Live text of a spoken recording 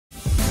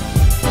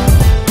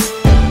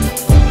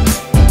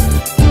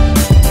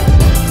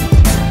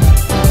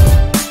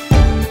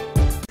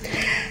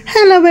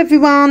Hello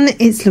everyone,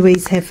 it's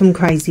Louise here from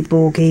Crazy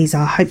Borgies.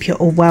 I hope you're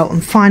all well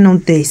and fine on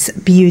this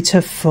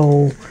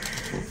beautiful,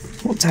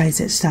 what day is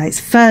it today? It's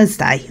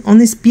Thursday, on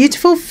this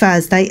beautiful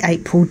Thursday,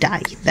 April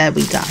day. There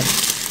we go.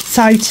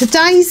 So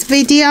today's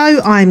video,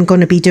 I'm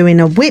going to be doing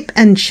a whip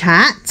and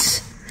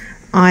chat.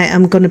 I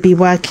am going to be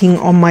working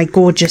on my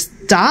gorgeous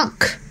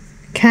duck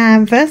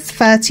canvas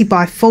 30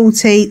 by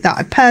 40 that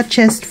I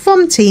purchased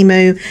from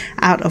Temu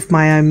out of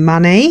my own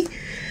money.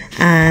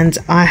 And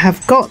I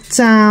have got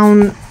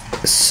down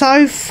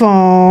so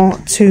far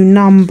to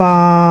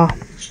number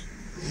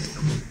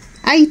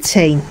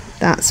 18.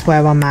 That's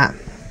where I'm at.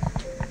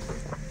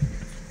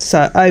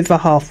 So over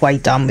halfway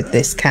done with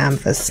this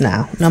canvas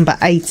now, number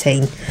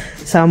 18.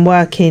 So I'm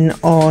working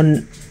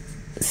on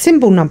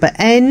symbol number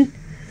N,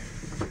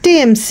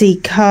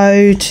 DMC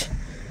code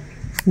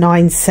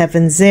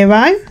 970.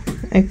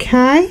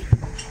 Okay,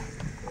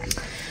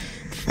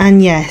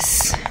 and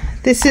yes,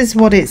 this is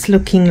what it's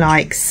looking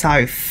like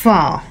so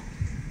far.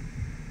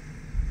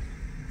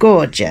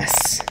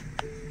 Gorgeous.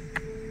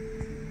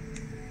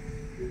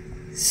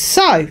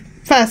 So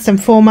first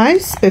and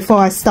foremost, before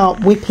I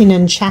start whipping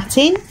and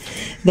chatting,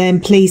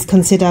 then please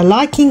consider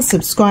liking,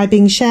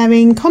 subscribing,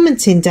 sharing,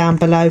 commenting down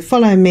below.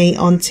 Follow me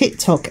on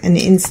TikTok and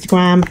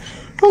Instagram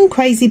on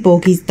Crazy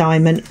Borgies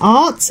Diamond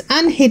Art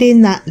and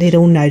hitting that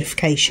little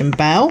notification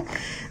bell,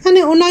 and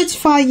it will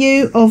notify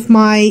you of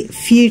my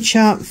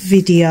future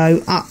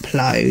video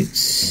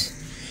uploads.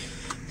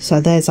 So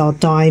there's our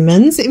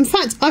diamonds. In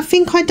fact, I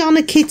think I done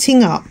a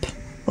kitting up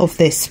of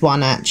this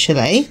one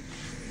actually.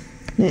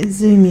 Let's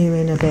zoom you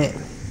in a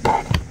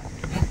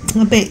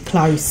bit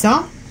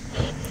closer.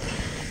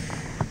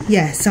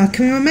 Yes, I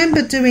can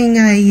remember doing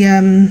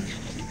a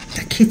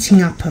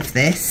kitting up of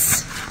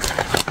this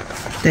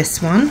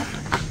one.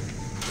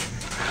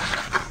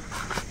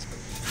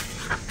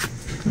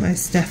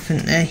 Most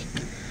definitely.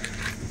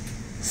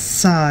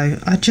 So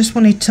I just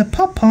wanted to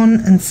pop on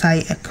and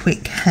say a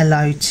quick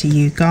hello to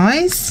you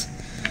guys.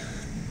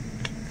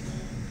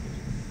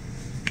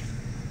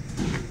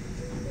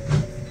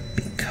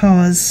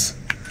 Because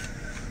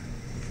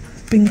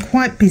I've been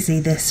quite busy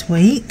this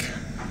week.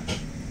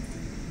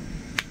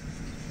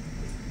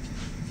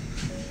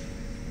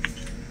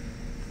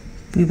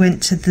 We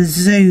went to the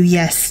zoo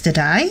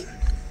yesterday.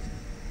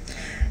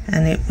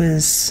 And it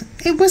was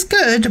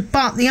good,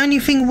 but the only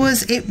thing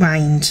was it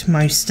rained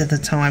most of the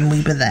time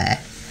we were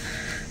there.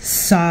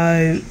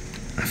 So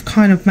I've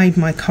kind of made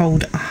my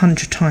cold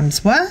 100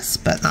 times worse,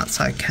 but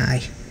that's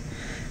okay.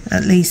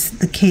 At least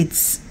the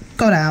kids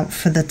got out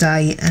for the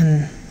day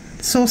and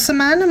saw some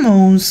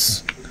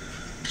animals.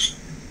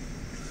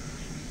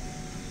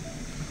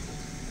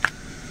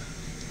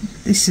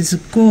 This is a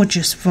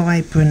gorgeous,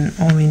 vibrant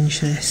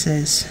orange, this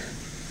is.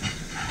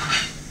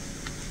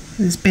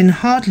 There's been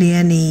hardly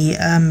any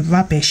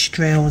rubbish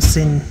drills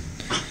in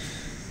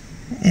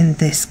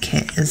this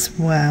kit as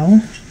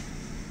well.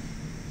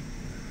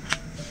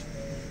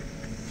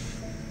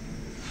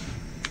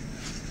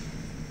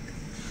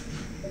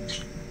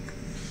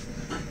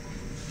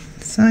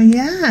 So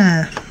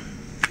yeah.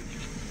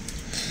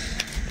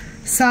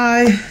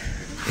 So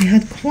we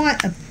had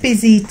quite a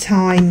busy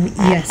time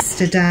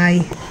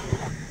yesterday.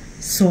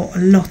 Saw a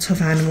lot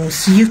of animals.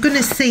 So you're going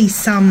to see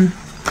some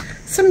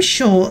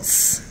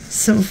shorts.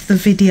 Sort of the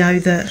video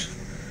that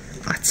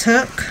I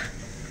took.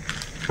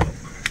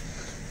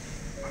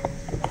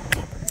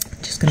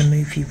 Just going to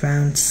move you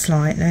round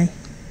slightly.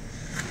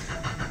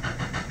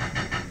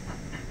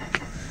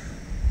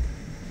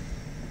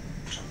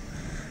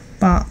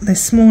 But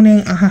this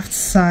morning I have to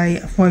say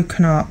I've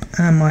woken up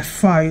and my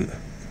throat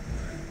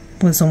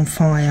was on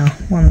fire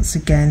once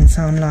again,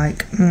 so I'm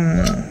like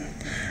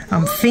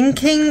I'm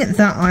thinking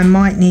that I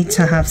might need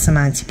to have some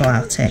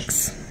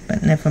antibiotics,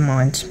 but never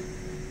mind.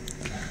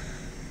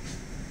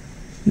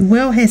 You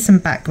will hear some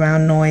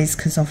background noise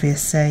because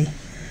obviously,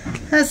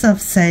 as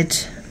I've said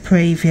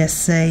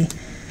previously,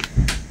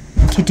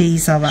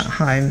 kiddies are at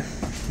home.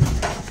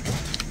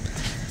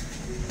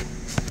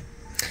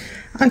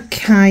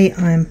 Okay,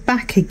 I'm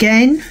back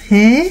again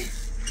here.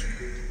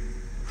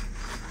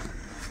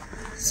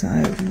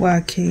 So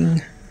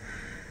working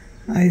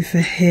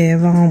over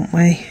here, aren't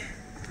we?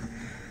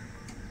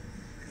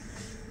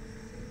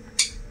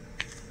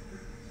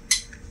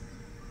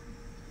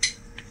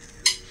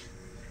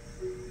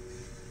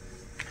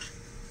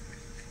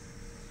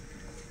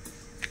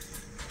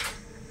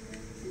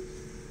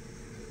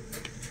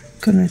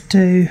 Gonna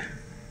do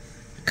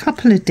a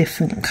couple of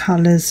different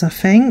colours I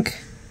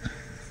think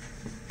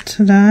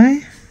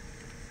today.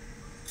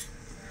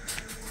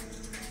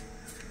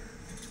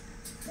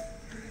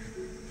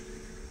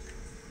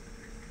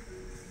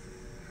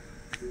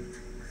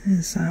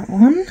 There's that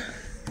one.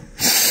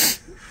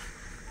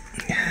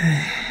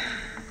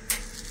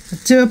 I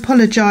do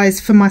apologise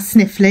for my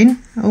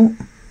sniffling. Oh,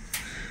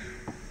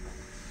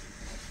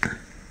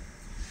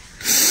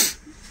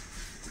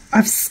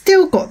 I've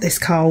still got this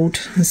cold,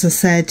 as I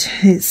said.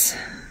 It's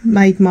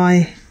made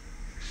my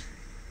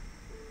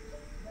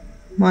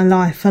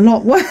life a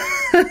lot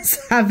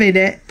worse having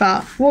it,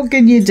 but what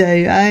can you do,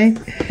 eh?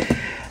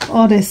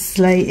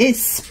 Honestly,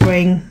 it's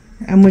spring,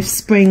 and with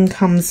spring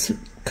comes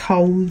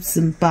colds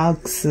and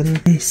bugs, and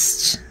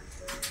this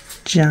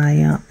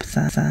J up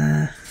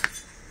there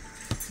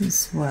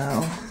as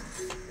well.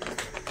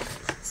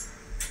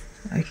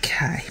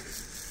 Okay.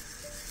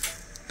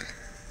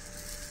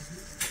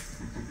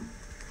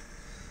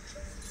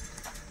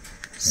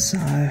 So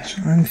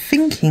I'm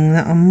thinking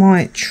that I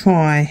might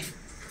try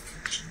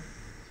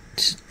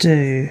to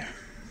do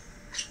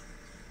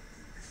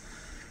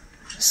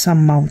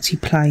some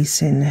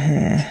multi-place in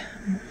here.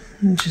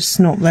 I'm just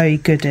not very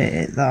good at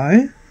it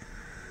though.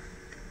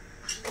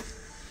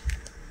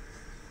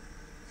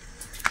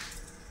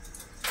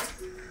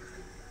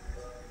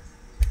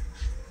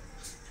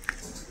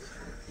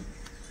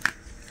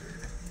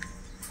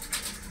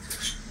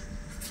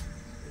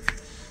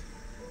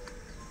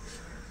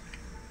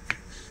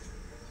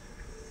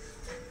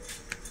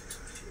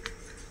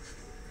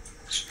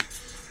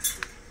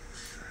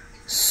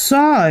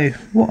 So,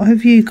 what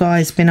have you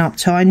guys been up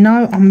to? I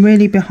know I'm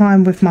really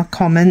behind with my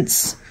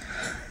comments.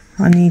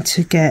 I need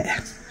to get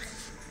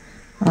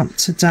up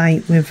to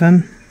date with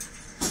them.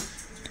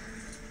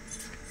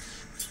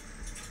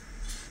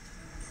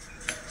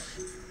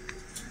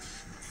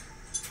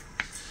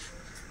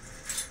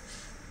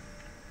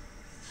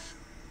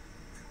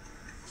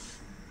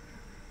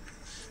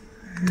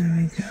 There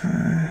we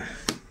go.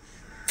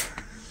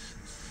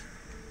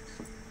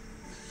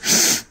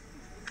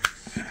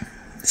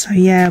 So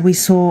yeah, we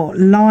saw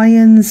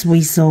lions,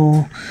 we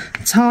saw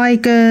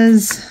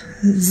tigers,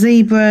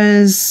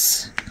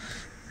 zebras,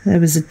 there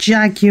was a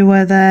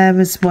jaguar there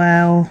as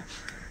well,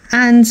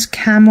 and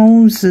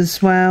camels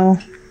as well,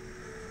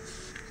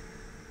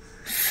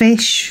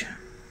 fish,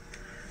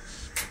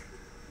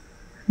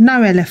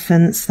 no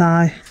elephants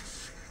though,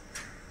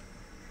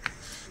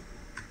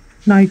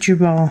 no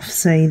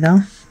giraffes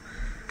either.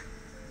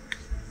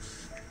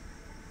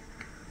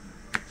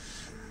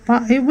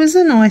 But it was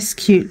a nice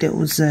cute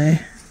little zoo.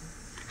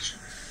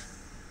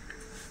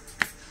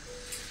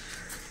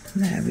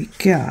 There we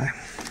go.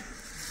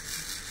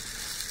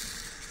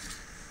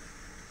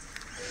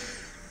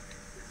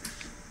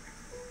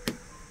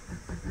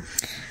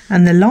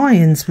 And the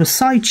lions were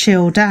so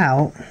chilled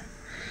out,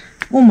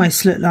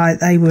 almost looked like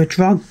they were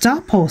drugged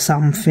up or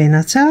something,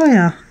 I tell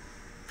ya.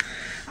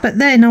 But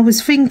then I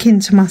was thinking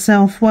to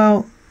myself,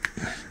 well,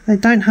 they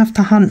don't have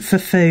to hunt for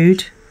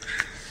food,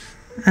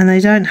 and they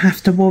don't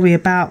have to worry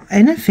about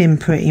anything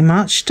pretty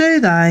much, do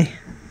they?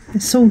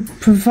 It's all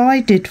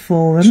provided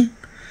for them.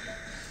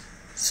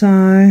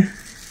 So,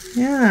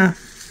 yeah,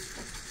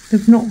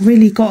 they've not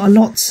really got a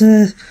lot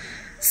to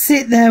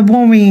sit there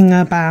worrying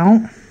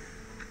about.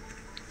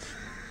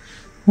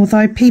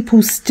 Although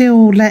people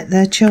still let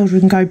their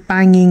children go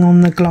banging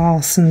on the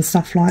glass and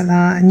stuff like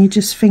that, and you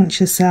just think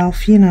to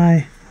yourself, you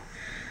know,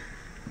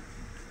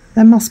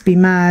 they must be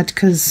mad,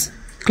 because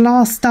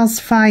glass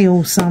does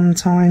fail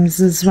sometimes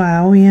as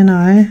well, you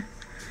know.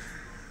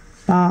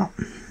 But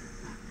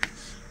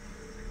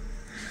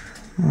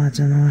I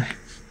don't know.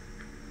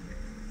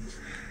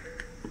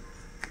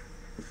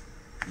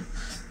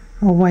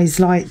 I always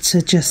like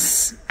to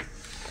just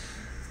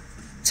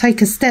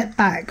take a step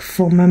back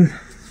from them.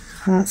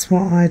 That's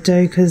what I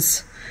do,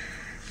 because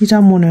you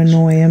don't want to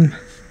annoy them.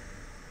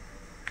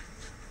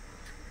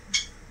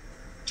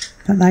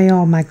 But they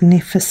are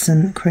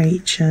magnificent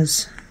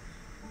creatures.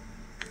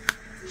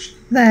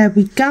 There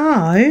we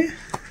go.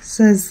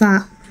 So there's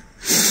that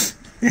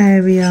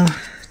area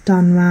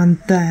done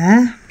round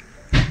there.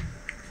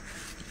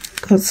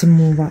 Got some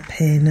more up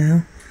here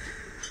now.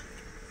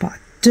 But I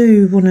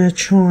do want to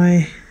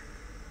try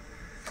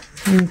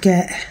and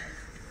get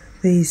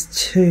these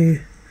two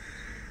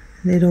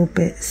little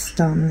bits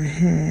done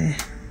here.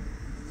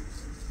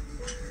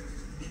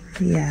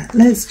 Yeah,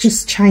 let's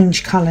just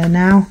change colour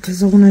now,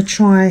 because I want to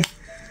try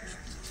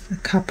a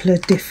couple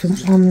of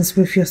different ones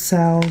with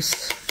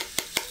yourselves.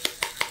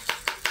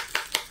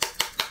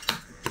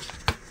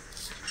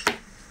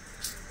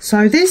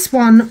 So this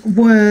one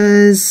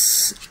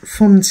was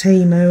from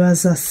Temu,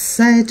 as I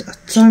said.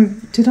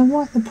 Did I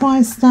write the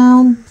price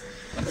down?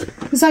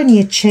 It was only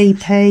a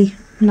cheapie.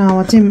 No,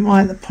 I didn't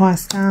write the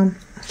price down.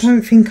 I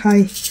don't think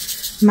I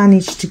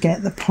managed to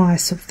get the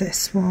price of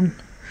this one.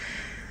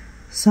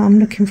 So I'm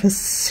looking for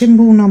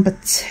symbol number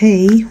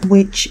T,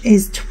 which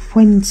is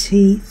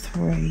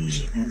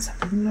 23. Let's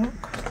have a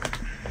look.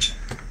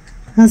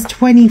 There's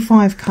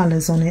 25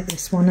 colours on it,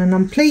 this one, and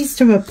I'm pleased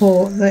to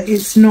report that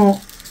it's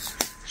not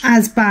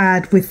as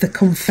bad with the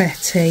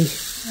confetti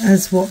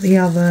as what the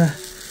other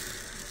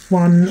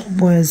one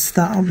was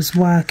that I was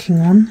working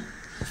on.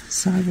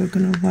 So we're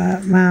going to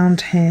work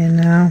round here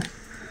now.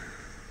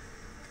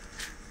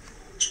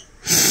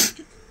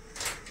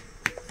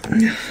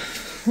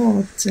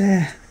 Oh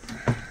dear.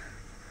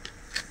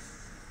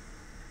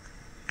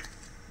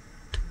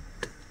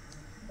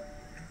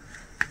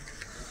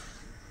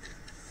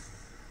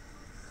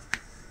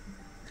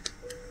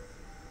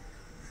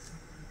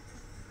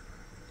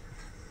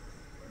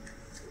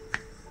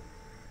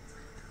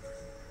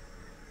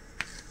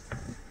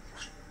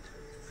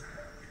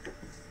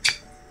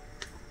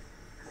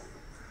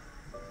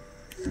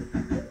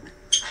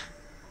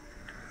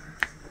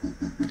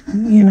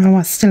 You know,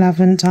 I still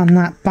haven't done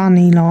that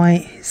bunny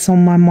light. It's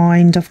on my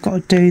mind. I've got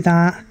to do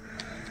that.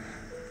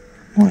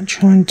 Might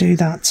try and do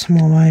that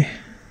tomorrow.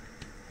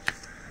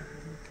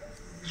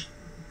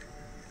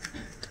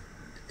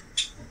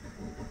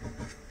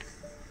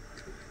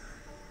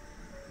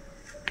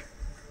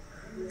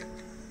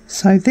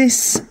 So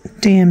this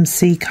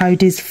DMC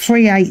code is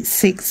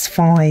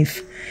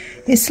 3865.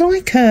 It's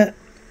like a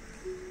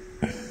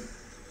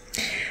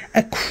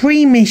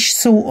creamish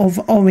sort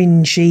of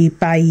orangey,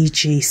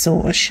 beigey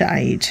sort of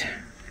shade.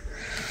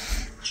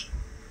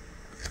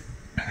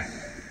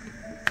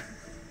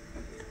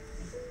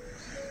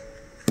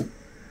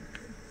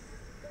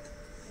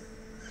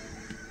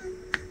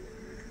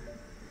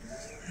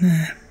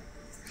 There.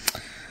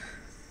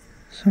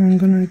 So I'm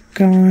going to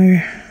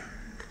go...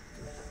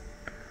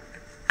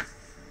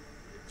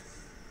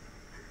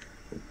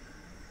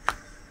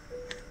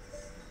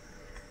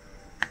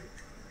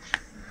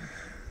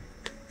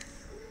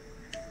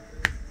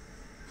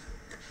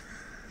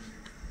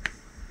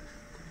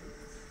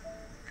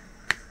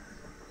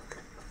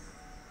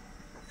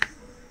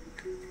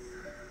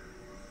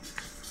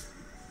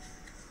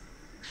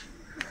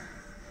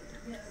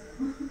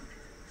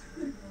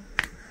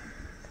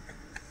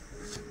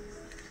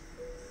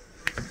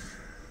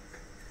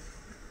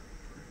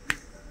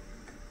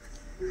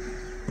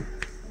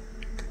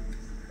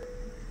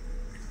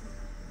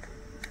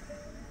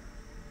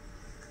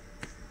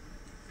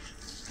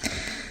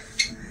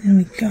 There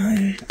we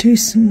go, do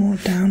some more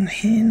down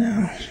here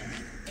now.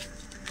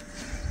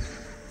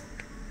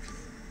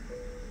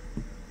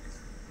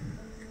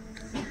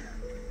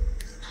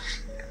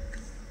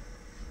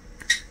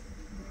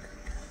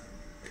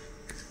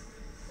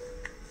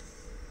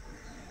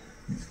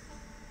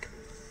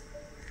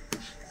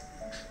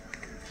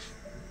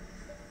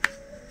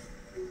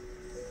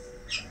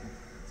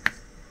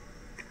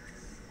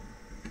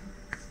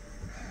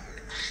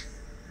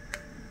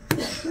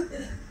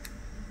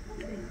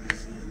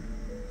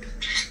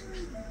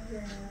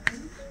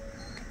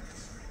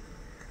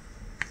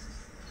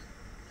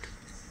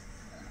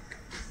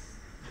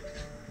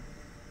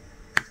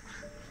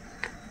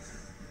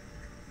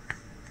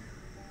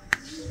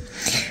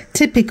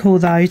 Typical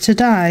though,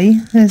 today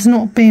there's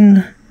not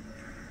been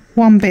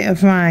one bit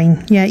of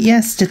rain, yet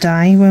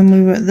yesterday when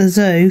we were at the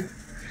zoo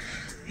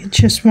it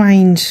just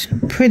rained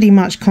pretty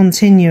much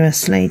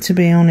continuously, to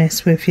be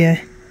honest with you.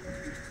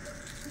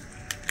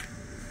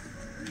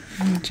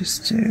 I'll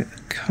just do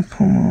a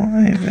couple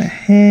more over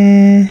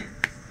here.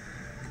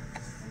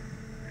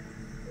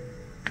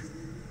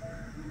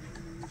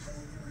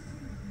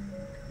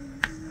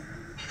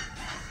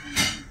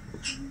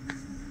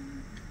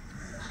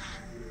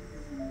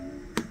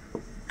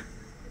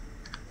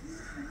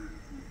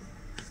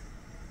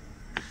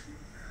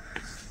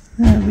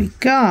 There we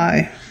go.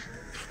 I'm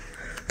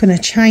going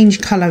to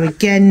change colour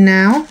again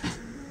now,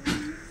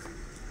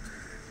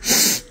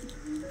 as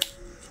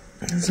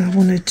I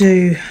want to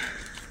do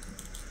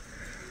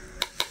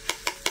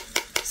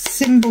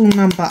symbol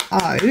number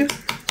O.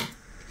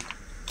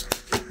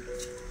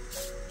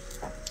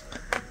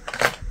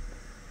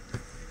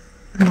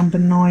 Number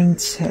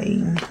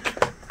 19.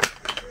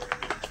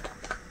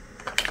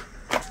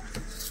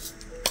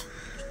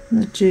 I'm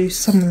going to do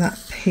some of that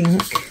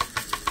pink.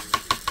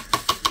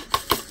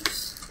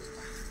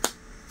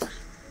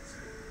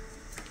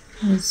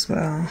 As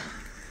well,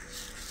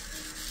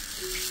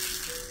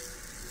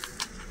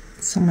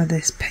 some of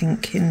this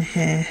pink in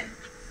here.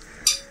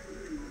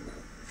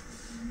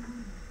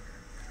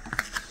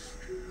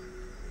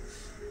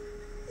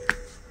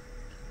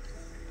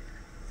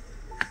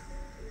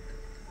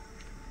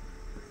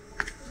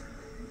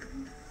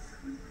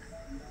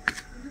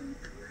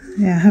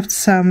 Yeah, I have to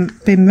say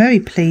I've been very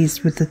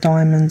pleased with the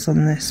diamonds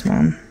on this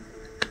one.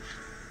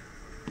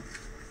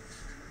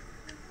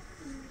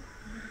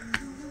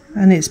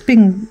 And it's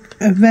been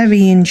a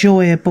very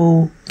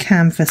enjoyable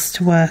canvas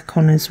to work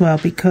on as well,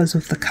 because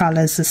of the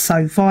colours are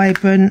so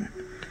vibrant.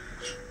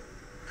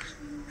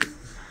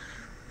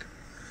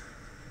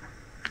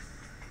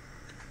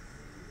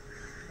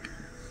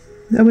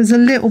 There was a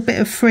little bit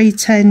of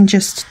 310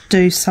 just to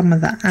do some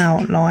of the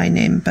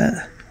outlining, but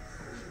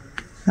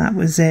that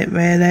was it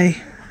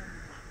really.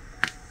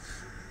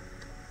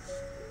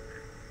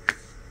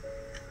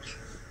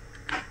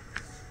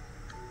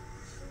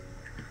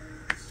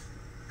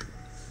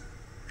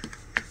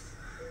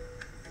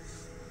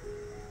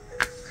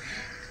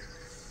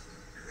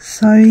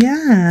 So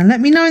yeah, let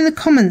me know in the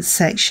comments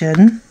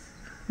section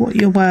what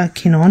you're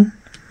working on.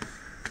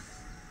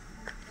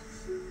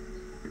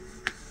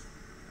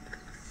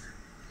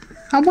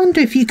 I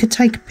wonder if you could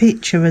take a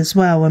picture as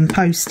well and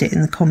post it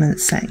in the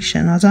comments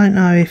section. I don't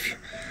know if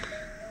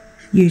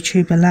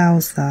YouTube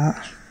allows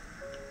that.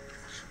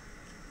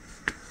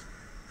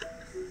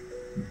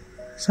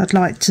 So I'd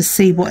like to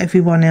see what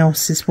everyone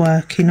else is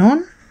working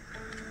on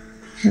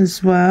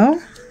as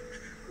well.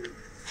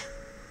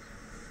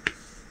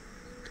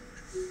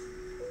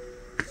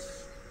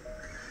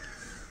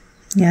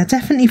 Yeah, I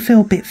definitely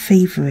feel a bit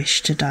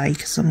feverish today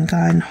because I'm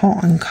going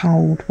hot and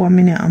cold. 1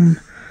 minute I'm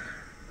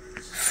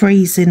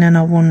freezing and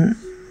I want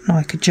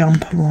like a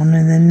jumper on,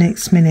 and then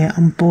next minute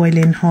I'm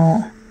boiling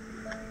hot.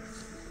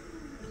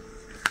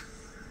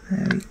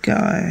 There we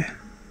go.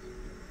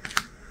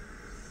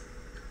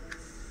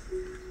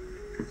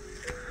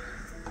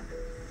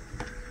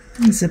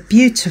 There's a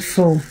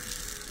beautiful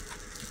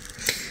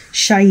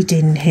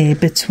shading here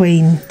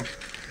between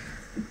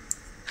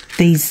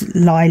these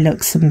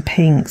lilacs and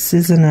pinks,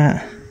 isn't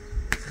it?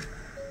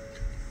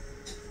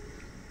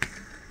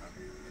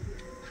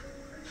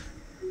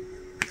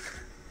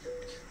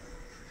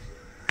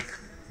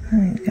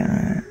 There you go.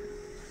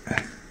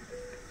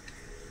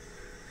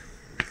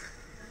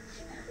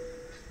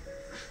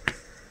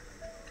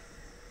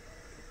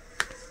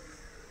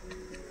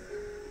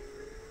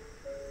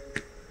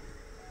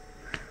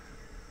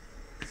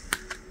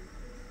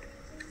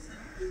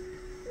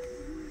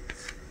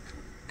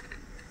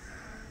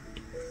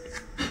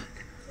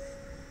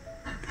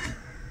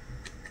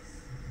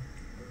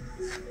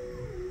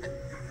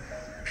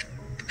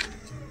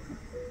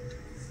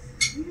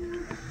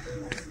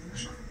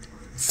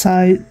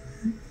 So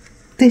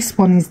this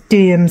one is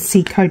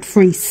DMC code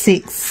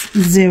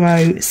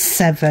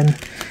 3607.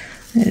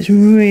 It's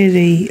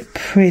really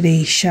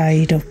pretty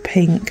shade of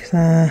pink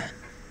there.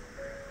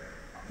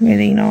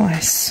 Really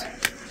nice.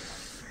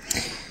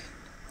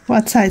 Well,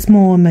 I'd say it's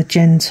more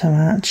magenta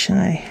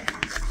actually.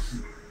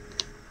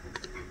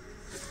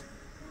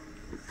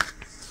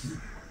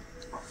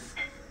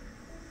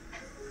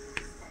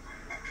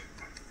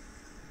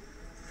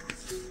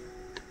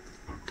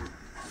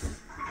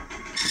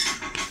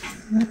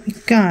 There we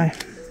go.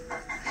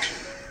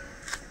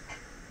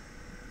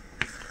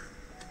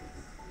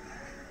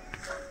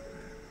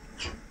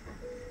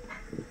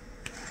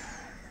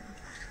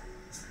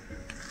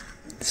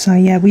 So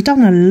yeah, we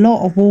done a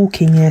lot of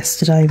walking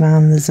yesterday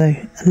around the zoo.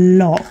 A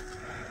lot.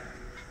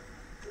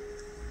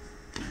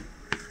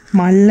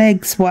 My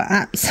legs were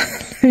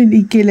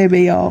absolutely killing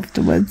me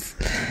afterwards.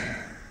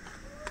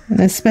 And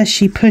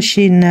especially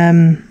pushing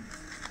a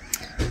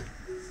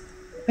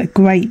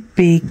great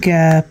big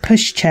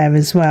pushchair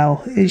as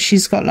well.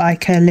 She's got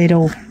like a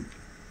little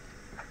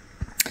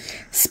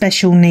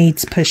special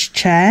needs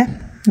pushchair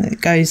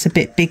that goes a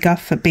bit bigger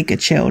for bigger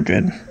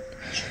children.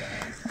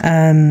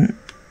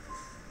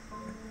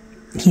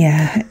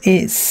 Yeah,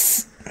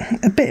 it's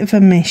a bit of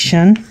a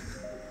mission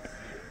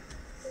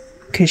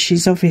because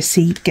she's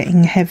obviously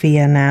getting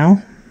heavier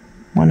now,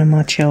 one of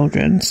my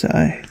children, so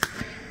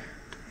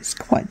it's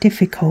quite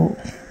difficult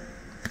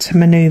to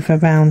manoeuvre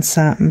around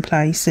certain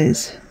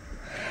places.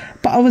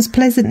 But I was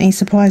pleasantly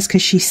surprised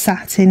because she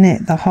sat in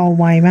it the whole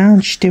way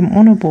round. She didn't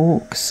want to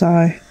walk, so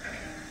I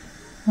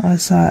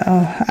was like,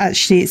 oh,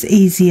 actually it's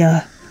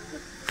easier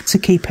to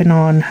keep an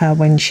eye on her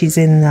when she's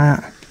in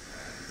that.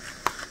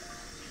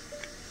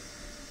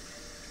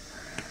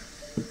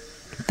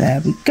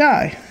 There we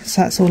go.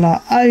 So that's all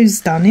our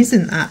O's done.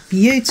 Isn't that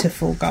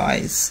beautiful,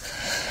 guys?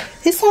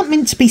 Is that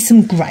meant to be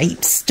some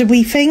grapes, do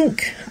we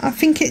think? I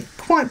think it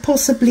quite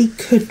possibly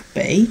could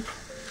be.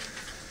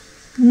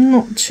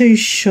 Not too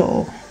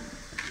sure.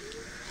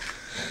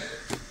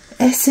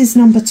 S is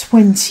number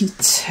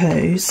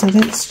 22, so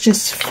let's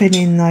just fill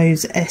in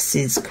those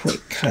S's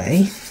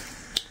quickly.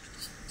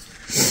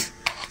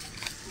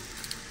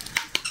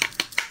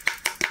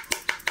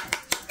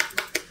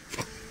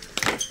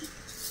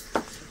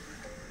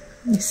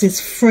 This is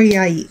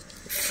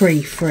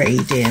 3833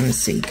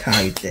 DMC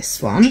code,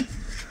 this one.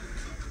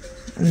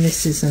 And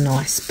this is a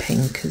nice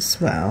pink as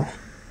well.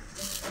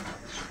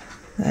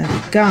 There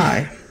we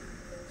go.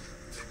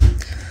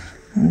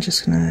 I'm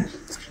just going to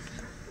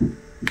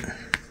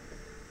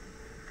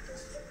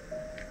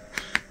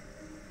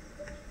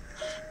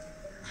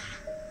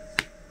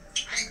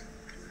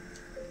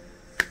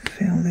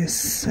fill this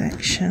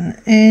section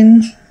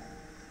in.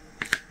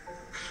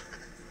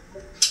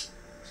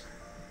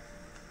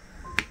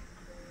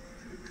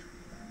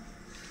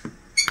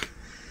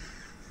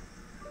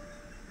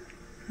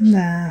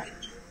 There.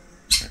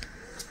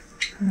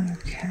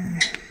 Okay.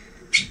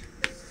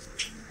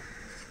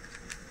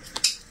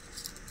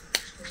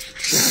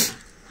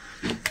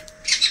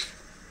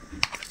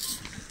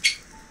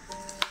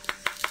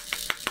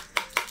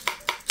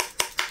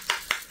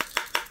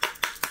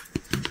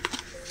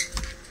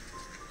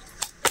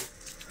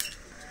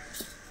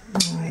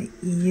 Right,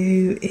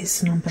 U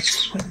is number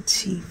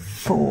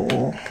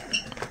 24.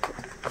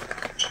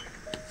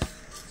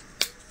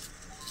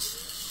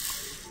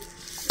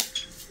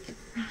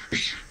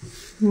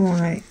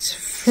 Right,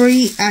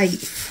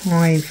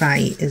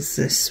 3858 is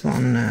this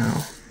one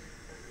now.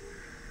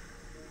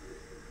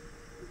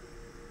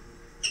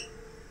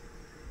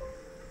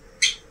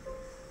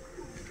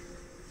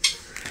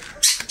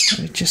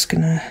 So we're just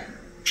gonna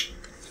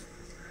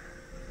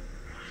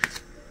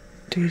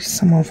do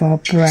some of our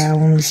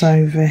browns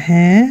over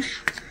here.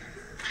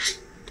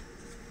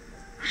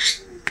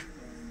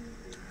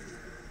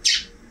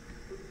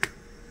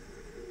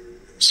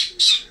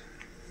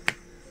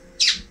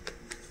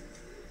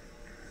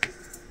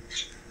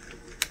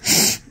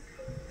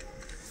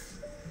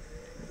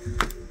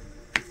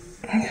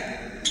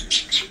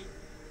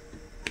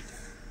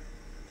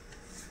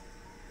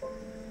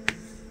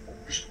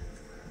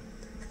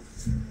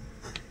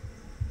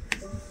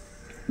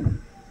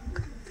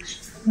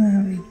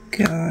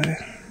 go.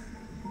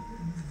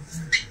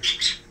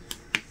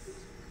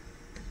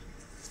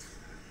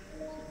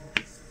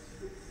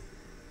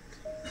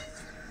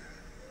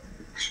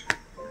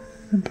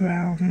 The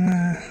brown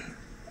there.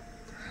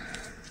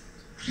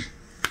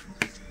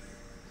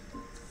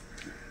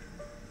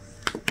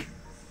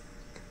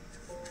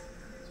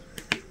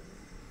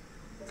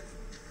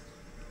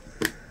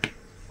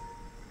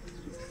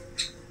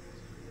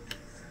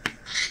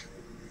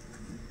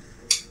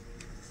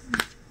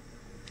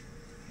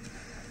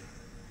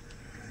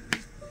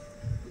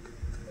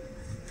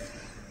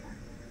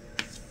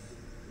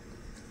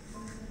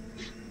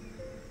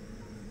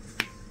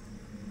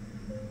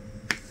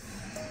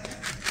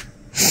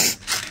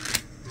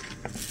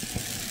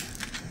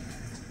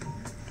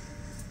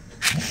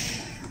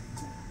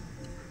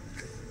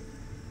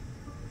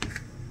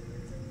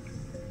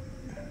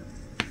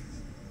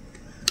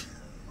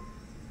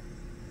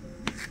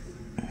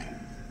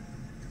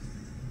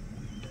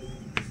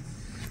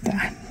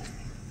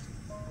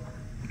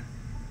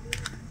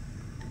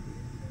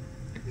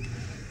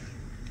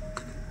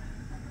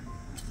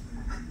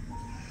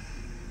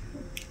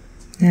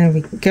 There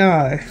we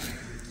go.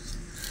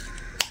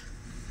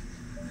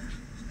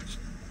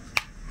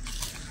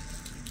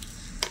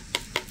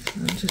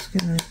 I'm just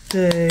going to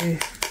do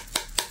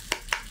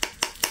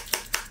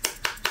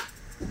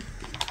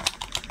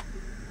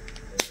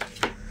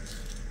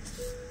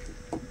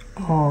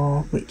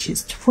which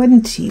is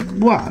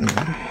 21.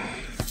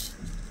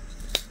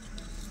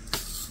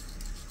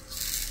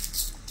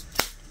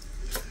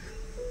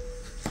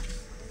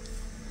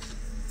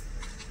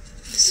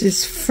 This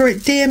is for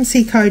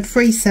DMC code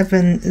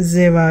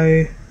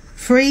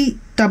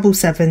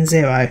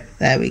 3770.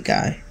 There we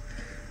go.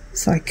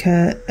 It's like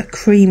a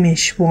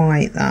creamish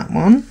white, that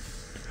one.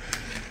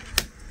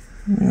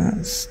 And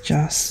that's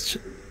just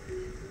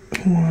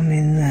one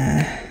in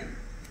there.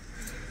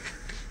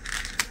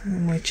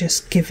 And we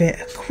just give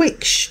it a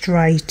quick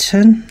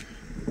straighten,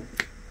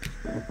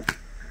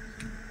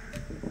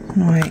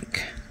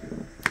 like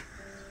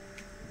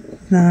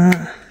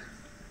that,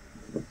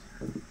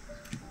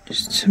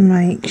 just to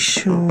make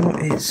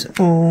sure it's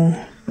all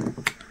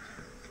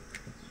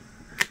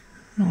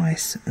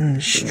nice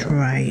and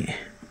straight.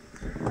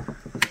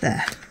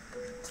 There.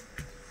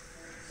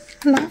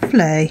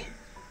 Lovely.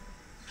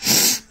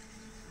 So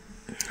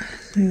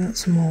we've got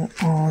some more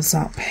R's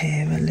up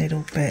here a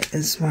little bit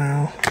as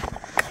well.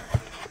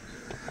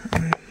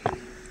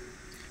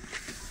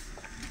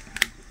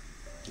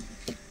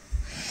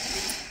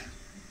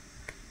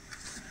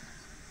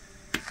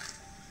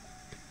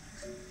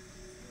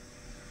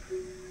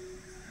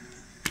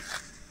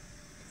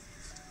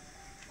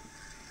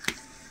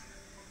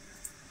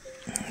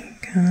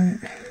 Okay.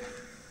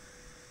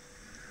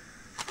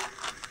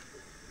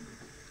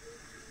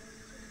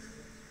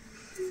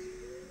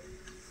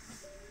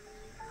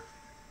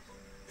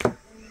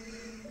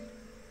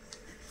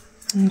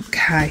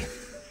 Okay,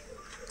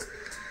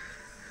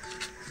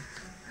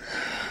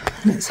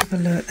 let's have a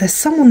look. There's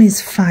some on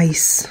his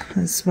face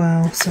as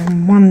well, so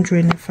I'm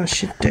wondering if I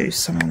should do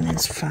some on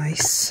his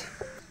face.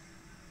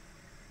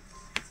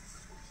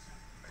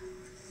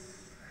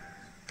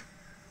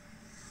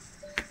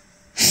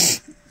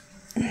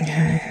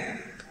 Okay.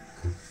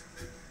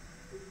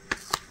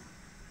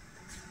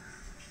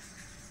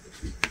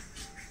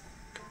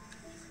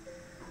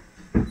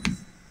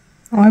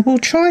 I will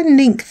try and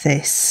link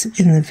this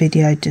in the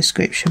video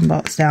description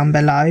box down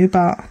below,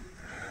 but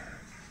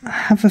I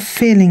have a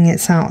feeling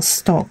it's out of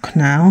stock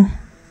now.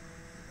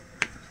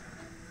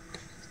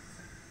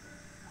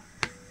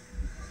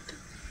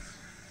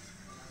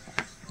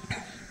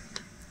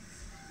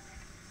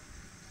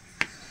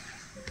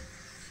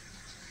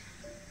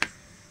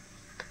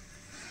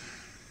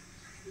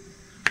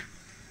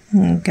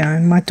 There we go.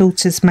 My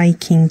daughter's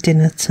making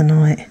dinner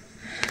tonight.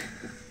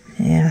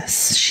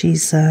 Yes,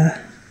 she's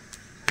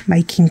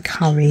making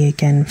curry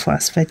again for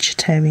us,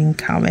 vegetarian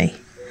curry,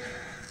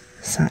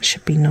 so that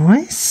should be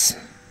nice.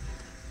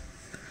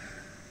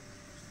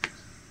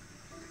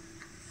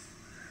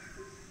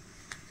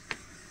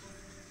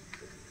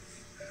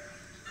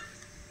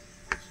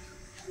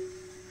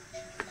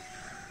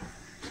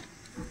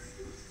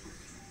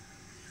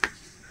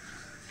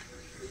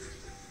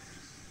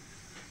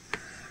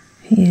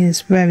 He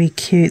is very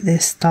cute,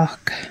 this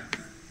duck,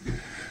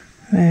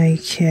 very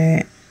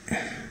cute.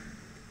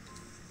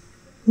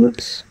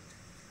 Whoops.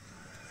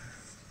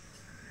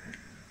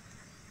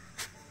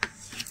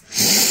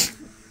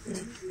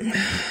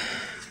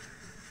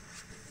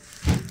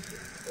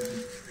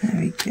 There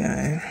we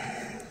go.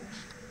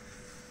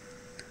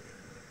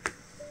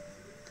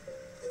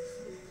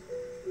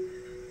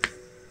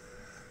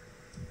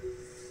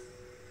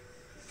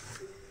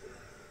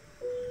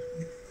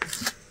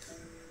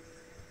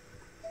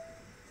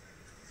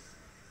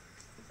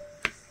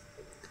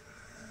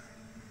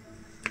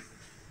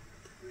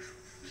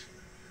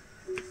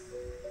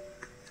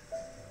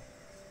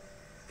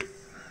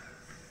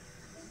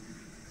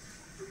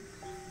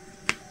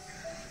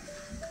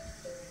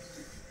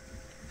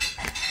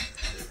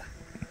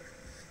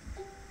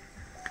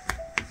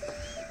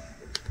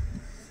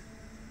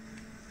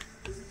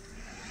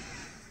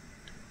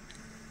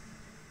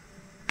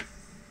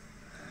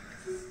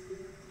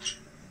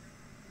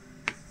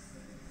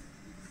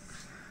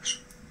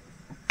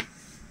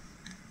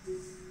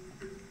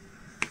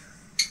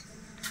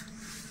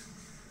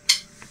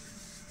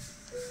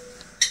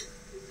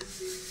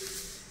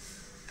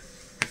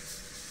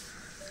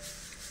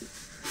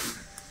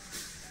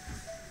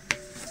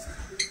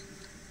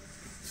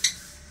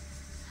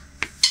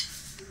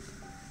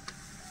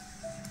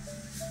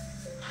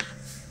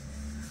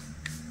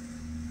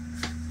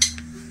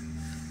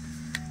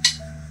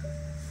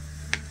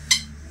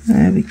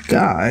 There we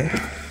go.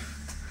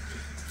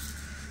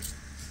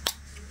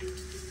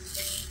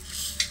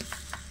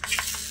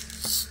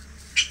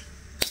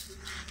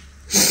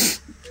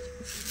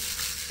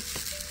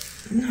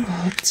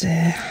 Oh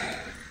dear.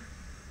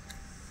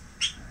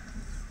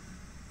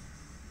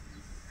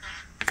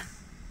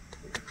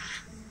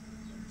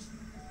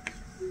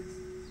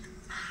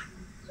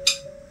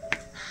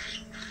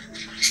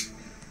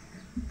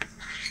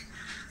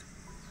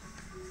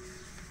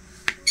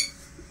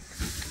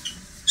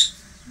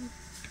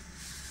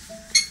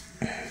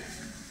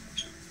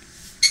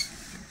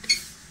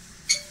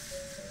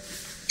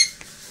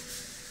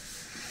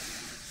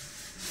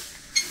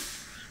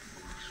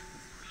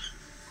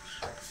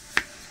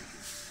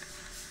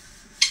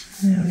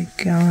 There we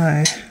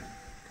go.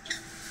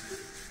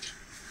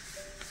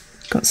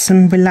 Got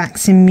some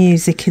relaxing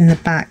music in the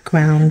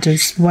background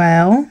as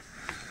well.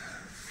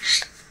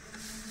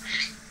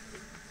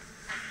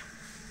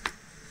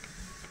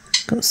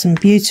 Got some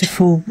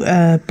beautiful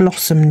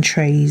blossom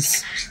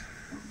trees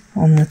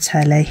on the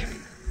telly.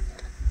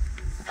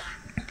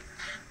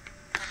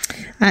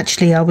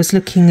 Actually, I was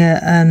looking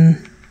at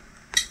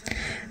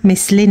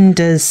Miss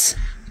Linda's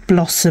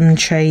blossom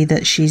tree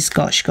that she's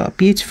got. She's got a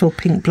beautiful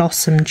pink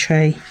blossom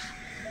tree.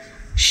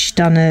 She's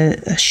done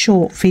a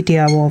short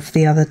video of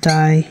the other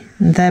day,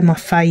 and they're my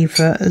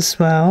favourite as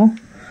well.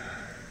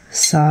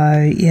 So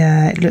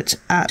yeah, it looked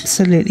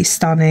absolutely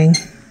stunning.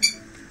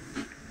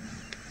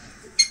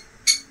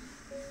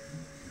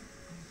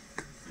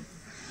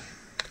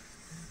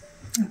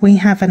 We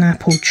have an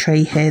apple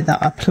tree here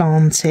that I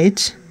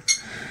planted,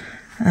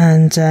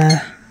 and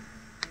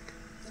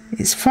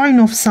it's thrown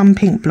off some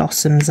pink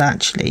blossoms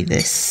actually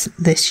this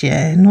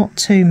year. Not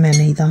too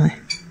many though.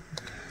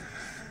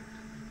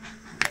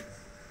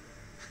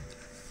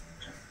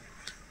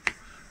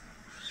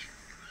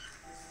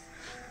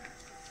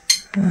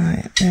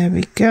 Right, there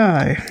we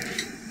go.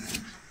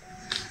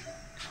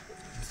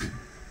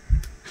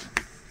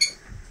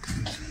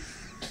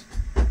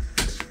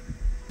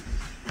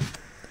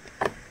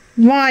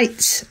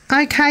 Right,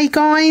 okay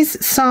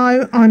guys,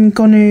 so I'm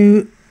going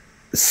to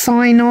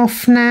sign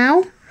off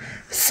now.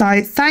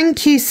 So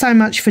thank you so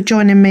much for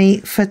joining me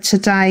for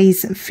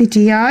today's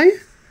video.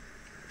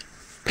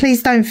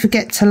 Please don't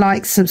forget to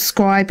like,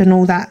 subscribe and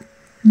all that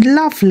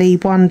lovely,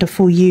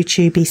 wonderful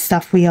YouTubey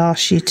stuff we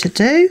ask you to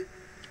do.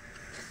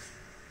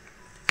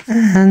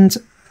 And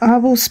I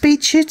will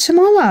speak to you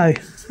tomorrow,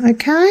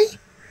 okay?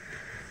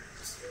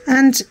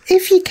 And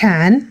if you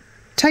can,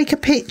 take a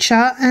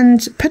picture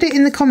and put it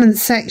in the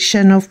comments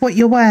section of what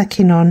you're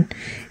working on,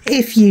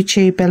 if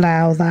YouTube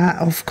allow that,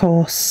 of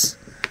course.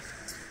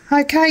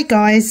 Okay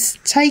guys,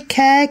 take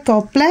care,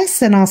 God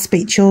bless, and I'll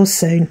speak to you all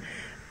soon.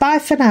 Bye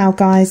for now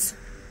guys.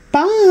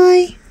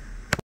 Bye.